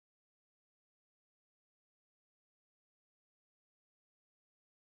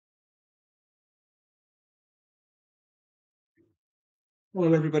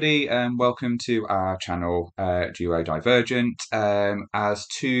Hello, everybody, and welcome to our channel, Duo Divergent. As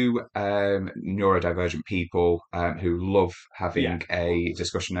two neurodivergent people who love Yeah, having a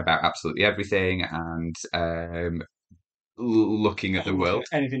discussion about absolutely everything and looking at the world.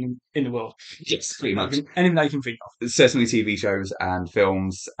 anything in the world. Yes, pretty much. Anything that you can think of. Certainly TV shows and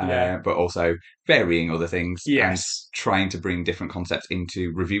films, Yeah. but also varying other things and Yes. trying to bring different concepts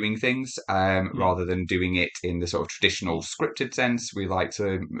into reviewing things Mm. rather than doing it in the sort of traditional scripted sense. We like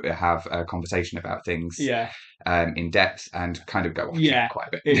to have a conversation about things Yeah. in depth and kind of go off track Yeah. quite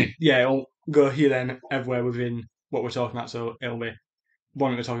a bit. It'll go here then everywhere within what we're talking about. So it'll be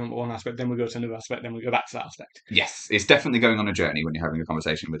one we're talking about one aspect, then we go to another aspect, then we go back to that aspect. Yes, it's definitely going on a journey when you're having a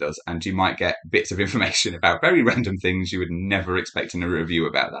conversation with us, and you might get bits of information about very random things you would never expect in a review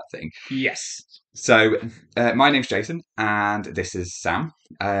about that thing. Yes. So, my name's Jason, and this is Sam.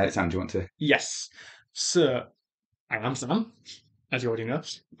 Sam, do you want to? Yes. So I am Sam, as you already know.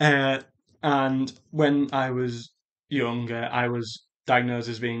 Uh, and when I was younger, I was diagnosed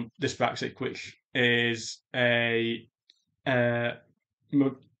as being dyspraxic, which is uh,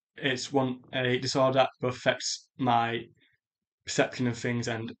 it's a disorder that affects my perception of things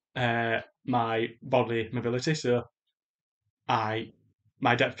and my bodily mobility. So I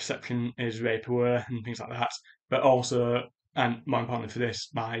my depth perception is very poor and things like that. But also, and more importantly for this,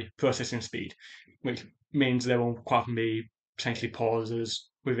 my processing speed, which means there will quite often be potentially pauses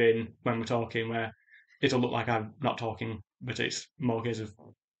within when we're talking where it'll look like I'm not talking, but it's more a case of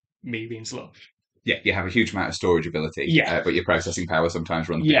me being slow. Yeah, you have a huge amount of storage ability, Yeah, but your processing power sometimes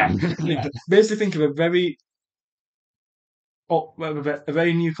runs yeah. down. Basically, think of a very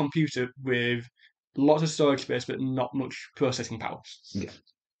new computer with lots of storage space but not much processing power. Yeah.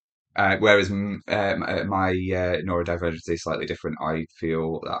 Whereas my neurodivergency is slightly different. I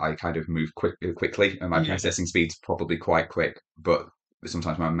feel that I kind of move quickly, and my Yeah, processing speed's probably quite quick, but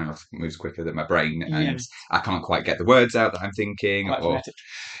sometimes my mouth moves quicker than my brain, yeah, and I can't quite get the words out that I'm thinking. quite Or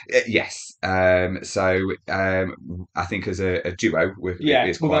frenetic. yes, I think as a duo, Yeah,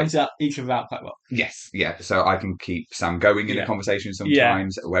 it's we're quite. balancing out each of that quite well. Yes, yeah. So I can keep Sam going in a Yeah, conversation yeah,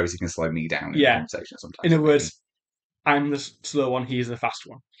 sometimes, whereas he can slow me down in a yeah. conversation In sometimes other if I can. words, I'm the slow one, he's the fast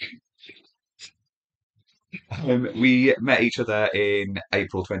one. We met each other in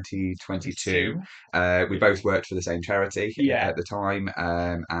April 2022. Two. We both worked for the same charity Yeah, at the time,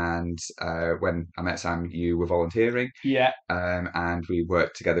 and when I met Sam, you were volunteering, yeah, and we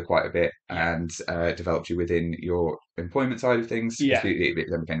worked together quite a bit yeah, and developed you within your employment side of things because yeah, we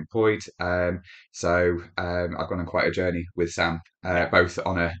then became employed. I've gone on quite a journey with Sam, yeah. both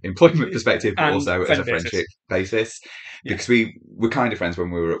on a employment perspective, but And also as friend a friendship basis. basis, Yeah, because we were kind of friends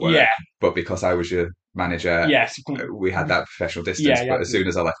when we were at yeah, work, but because I was your manager, yes, we had that professional yeah, distance. yeah, But as soon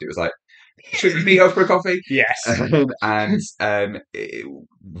as I left, it was like, should we meet up for a coffee? yes,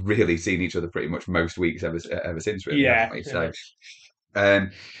 Really seen each other pretty much most weeks ever since, really, haven't yeah, we? pretty much.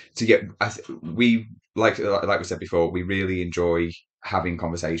 Um, so yeah, we like we said before, we really enjoy having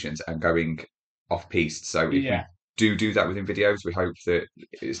conversations and going off piste. So if Yeah, we do that within videos, we hope that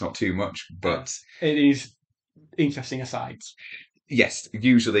it's not too much. and But it is interesting asides. yes,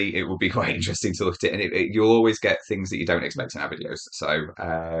 usually it will be quite interesting to look at it, and you'll always get things that you don't expect in our videos. So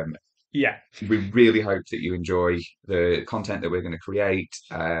Yeah, we really hope that you enjoy the content that we're going to create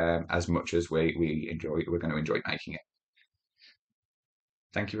as much as we're going to enjoy making it.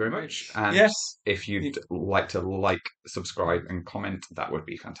 Thank you very much. And yes, if you'd like to subscribe, and comment, that would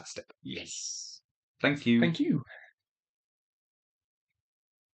be fantastic. yes. Thank you. Thank you.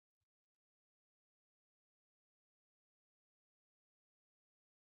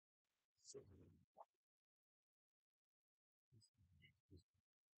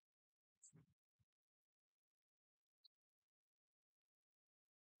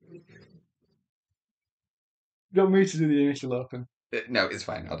 You want me to do the initial open? No, it's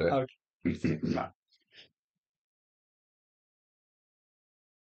fine. I'll do it. Okay. Right.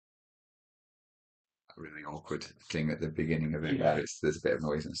 A really awkward thing at the beginning of it where Yeah, there's a bit of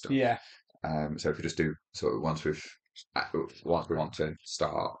noise and stuff. yeah, So if we just do sort of uh, once we want to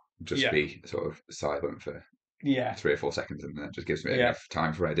start, just yeah, be sort of silent for yeah, 3 or 4 seconds, and that just gives me yeah, enough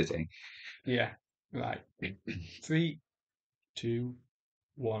time for editing. yeah. Right. Three, two,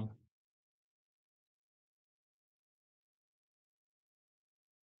 one.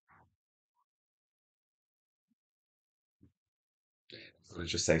 I'll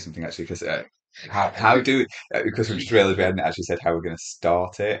just say something actually because how do because we just realised we hadn't actually said how we're going to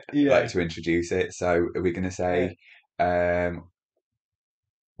start it, like Yeah. to introduce it. So are we going to Uh, say um,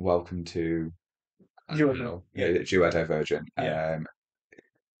 welcome to I don't Jordan. know Yeah, Duo Divergent. yeah.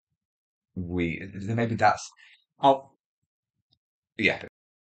 We maybe that's I'll Yeah.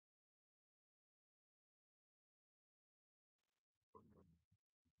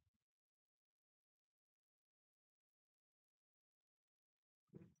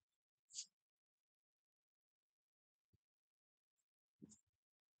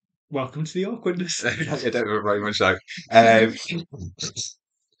 Welcome to the awkwardness. I don't very much so. Um, so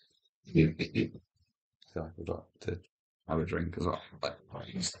I forgot to have a drink as well. But,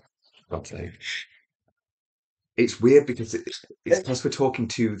 God's sake. It's weird because it's because we're talking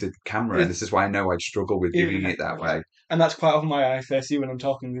to the camera, and this It's, is why I know I'd struggle with doing yeah, it that way. and that's quite often why I face you when I'm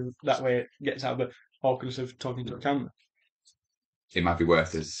talking. That way, it gets out of the awkwardness of talking to a camera. It might be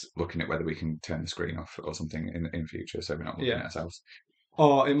worth us looking at whether we can turn the screen off or something in future, so we're not looking Yeah, at ourselves.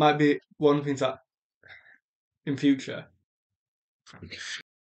 or it might be one of the things that in future.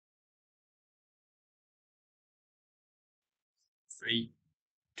 3,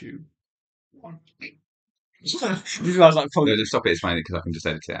 2, 1. This is like No, probably, just stop it. It's fine because I can just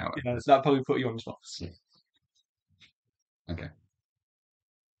edit it out. yeah, that probably put you on the spot. Okay.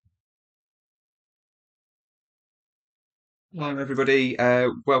 Hello, everybody.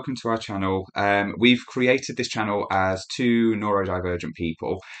 Welcome to our channel. We've created this channel as two neurodivergent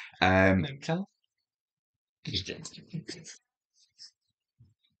people. Channel.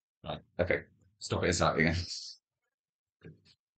 Right. Okay. Stop it. Start again.